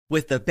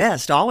With the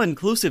best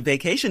all-inclusive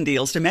vacation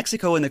deals to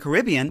Mexico and the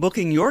Caribbean,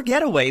 booking your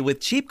getaway with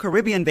Cheap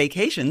Caribbean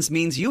Vacations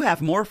means you have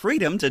more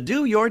freedom to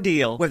do your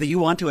deal. Whether you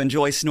want to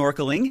enjoy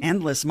snorkeling,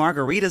 endless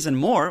margaritas and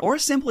more, or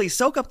simply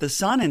soak up the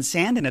sun and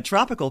sand in a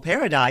tropical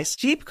paradise,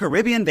 Cheap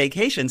Caribbean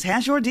Vacations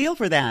has your deal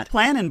for that.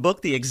 Plan and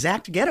book the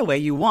exact getaway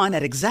you want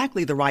at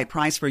exactly the right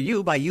price for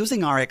you by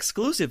using our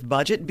exclusive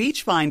budget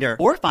Beach Finder,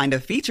 or find a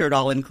featured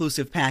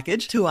all-inclusive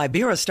package to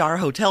Iberostar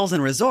Hotels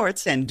and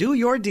Resorts and do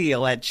your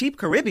deal at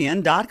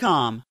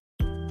cheapcaribbean.com.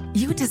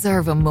 You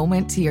deserve a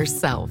moment to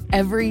yourself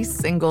every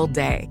single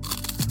day.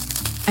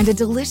 And a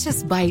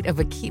delicious bite of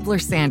a Keebler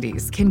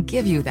Sandies can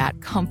give you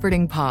that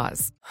comforting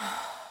pause.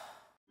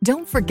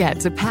 Don't forget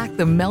to pack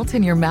the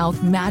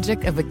melt-in-your-mouth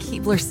magic of a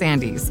Keebler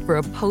Sandies for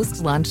a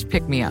post-lunch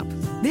pick-me-up.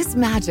 This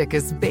magic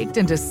is baked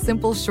into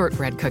simple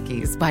shortbread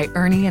cookies by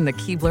Ernie and the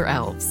Keebler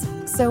Elves.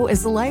 So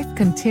as life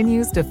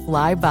continues to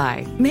fly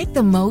by, make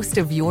the most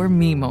of your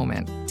me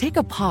moment. Take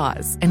a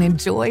pause and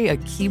enjoy a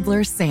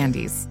Keebler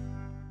Sandies.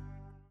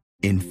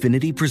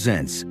 Infiniti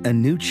presents a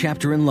new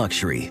chapter in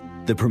luxury,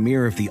 the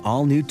premiere of the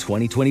all-new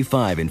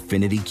 2025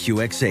 Infiniti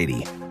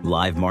QX80,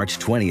 live March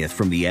 20th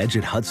from the Edge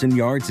at Hudson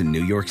Yards in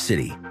New York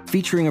City,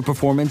 featuring a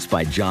performance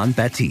by Jon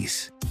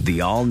Batiste.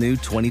 The all-new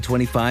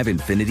 2025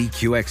 Infiniti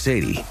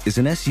QX80 is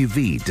an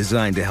SUV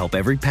designed to help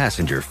every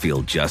passenger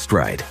feel just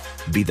right.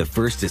 Be the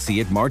first to see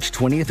it March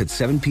 20th at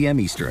 7 p.m.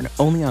 Eastern,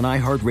 only on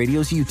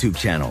iHeartRadio's YouTube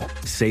channel.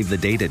 Save the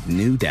date at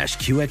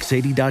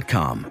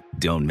new-QX80.com.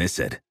 Don't miss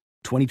it.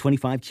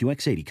 2025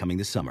 QX80 coming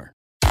this summer.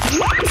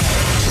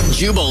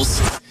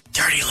 Jubal's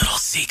dirty little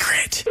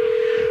secret.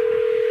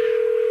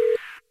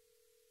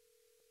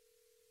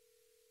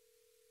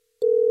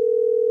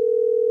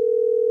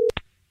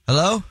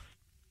 Hello?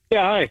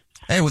 Yeah, hi.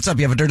 Hey, what's up?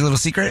 You have a dirty little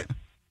secret?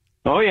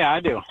 Oh, yeah, I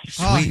do.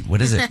 Sweet.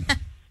 What is it?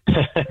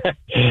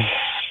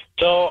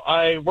 So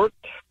I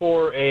worked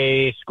for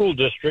a school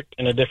district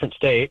in a different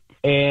state,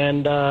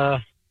 and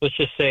let's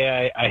just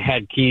say I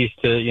had keys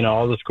to,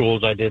 all the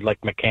schools. I did,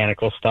 like,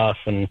 mechanical stuff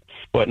and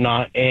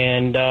whatnot.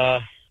 And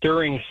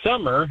during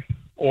summer,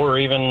 or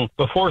even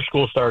before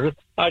school started,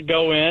 I'd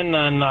go in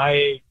and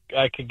I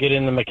could get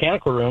in the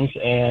mechanical rooms,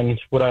 and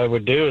what I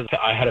would do is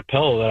I had a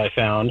pillow that I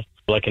found,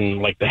 like in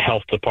like the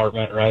health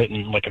department, right,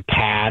 and like a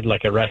pad,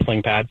 like a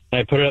wrestling pad.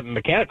 And I put it up in the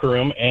mechanical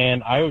room,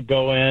 and I would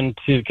go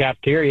into the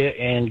cafeteria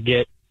and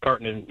get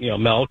carton of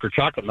milk or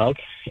chocolate milk,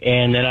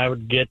 and then I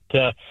would get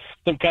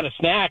some kind of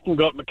snack and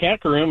go up in the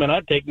mechanical room, and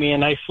I'd take me a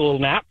nice little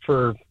nap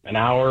for an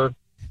hour,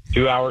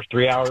 2 hours,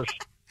 3 hours,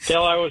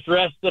 till I was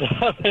rested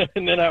up,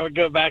 and then I would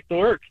go back to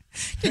work.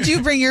 Did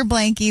you bring your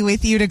blankie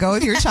with you to go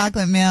with your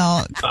chocolate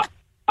milk?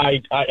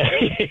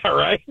 Yeah,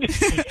 right?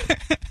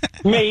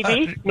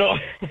 Maybe. No. I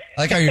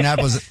like how your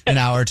nap was an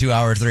hour, 2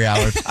 hours, 3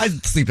 hours.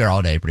 I'd sleep there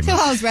all day pretty much.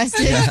 Till I was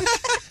rested.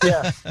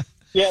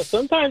 Yeah,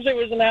 sometimes it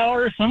was an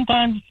hour.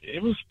 Sometimes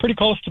it was pretty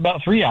close to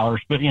about 3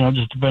 hours, but,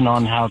 just depending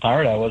on how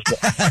tired I was.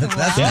 But,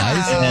 That's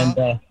nice. And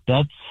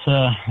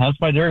that's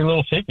my dirty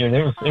little secret.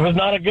 It was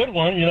not a good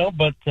one,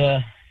 but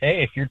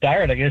hey, if you're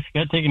tired, I guess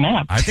you got to take a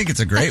nap. I think it's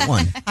a great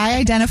one. I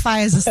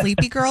identify as a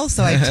sleepy girl,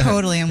 so I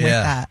totally am with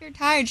that. If you're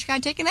tired, you got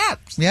to take a nap.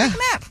 Take a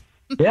nap.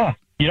 Yeah.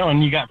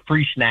 And you got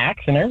free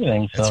snacks and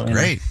everything. So, That's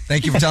great.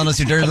 Thank you for telling us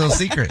your dirty little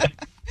secret.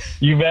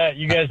 You bet.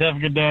 You guys have a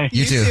good day.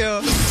 You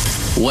too.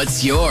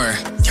 What's your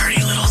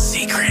dirty little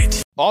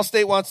secret?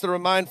 Allstate wants to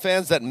remind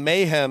fans that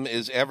mayhem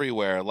is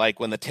everywhere,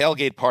 like when the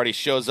tailgate party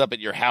shows up at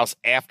your house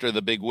after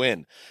the big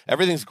win.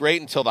 Everything's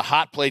great until the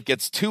hot plate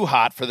gets too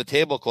hot for the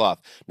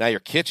tablecloth. Now your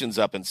kitchen's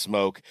up in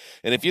smoke.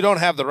 And if you don't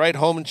have the right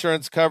home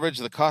insurance coverage,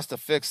 the cost to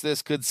fix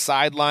this could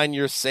sideline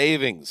your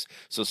savings.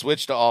 So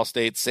switch to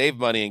Allstate, save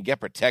money, and get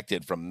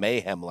protected from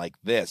mayhem like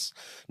this.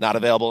 Not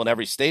available in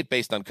every state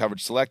based on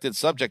coverage selected,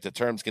 subject to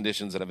terms,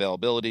 conditions, and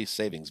availability.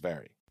 Savings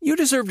vary. You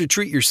deserve to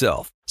treat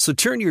yourself, so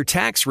turn your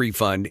tax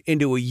refund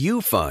into a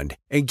U-Fund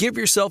and give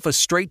yourself a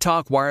Straight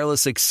Talk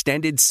Wireless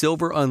Extended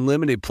Silver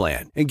Unlimited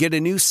plan and get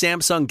a new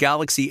Samsung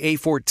Galaxy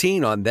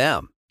A14 on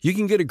them. You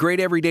can get a great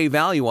everyday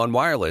value on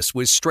wireless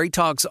with Straight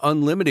Talk's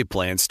Unlimited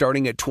plan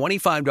starting at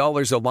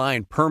 $25 a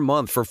line per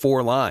month for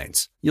 4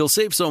 lines. You'll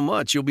save so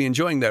much you'll be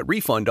enjoying that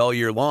refund all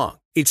year long.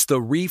 It's the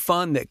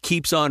refund that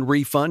keeps on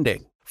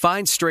refunding.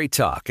 Find Straight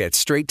Talk at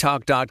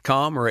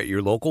straighttalk.com or at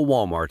your local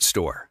Walmart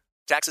store.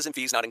 Taxes and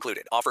fees not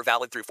included. Offer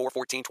valid through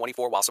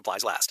 4/14/24 while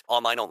supplies last.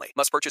 Online only.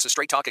 Must purchase a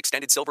Straight Talk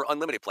Extended Silver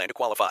Unlimited plan to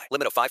qualify.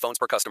 Limit of 5 phones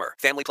per customer.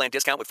 Family plan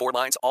discount with 4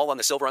 lines, all on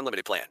the Silver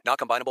Unlimited plan. Not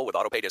combinable with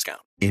autopay discount.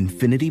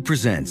 Infiniti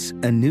presents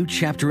a new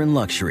chapter in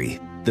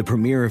luxury, the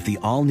premiere of the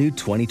all-new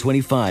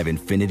 2025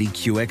 Infiniti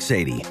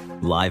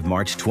QX80, live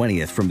March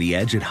 20th from the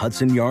Edge at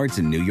Hudson Yards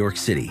in New York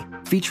City,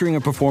 featuring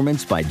a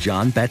performance by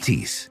Jon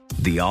Batiste.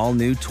 The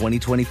all-new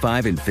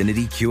 2025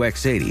 Infiniti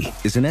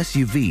QX80 is an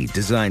SUV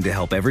designed to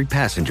help every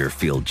passenger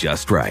feel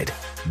just right.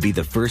 Be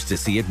the first to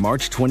see it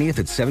March 20th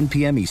at 7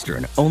 p.m.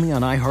 Eastern, only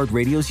on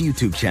iHeartRadio's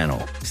YouTube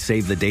channel.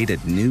 Save the date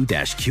at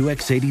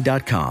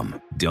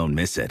new-QX80.com. Don't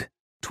miss it.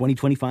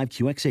 2025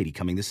 QX80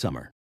 coming this summer.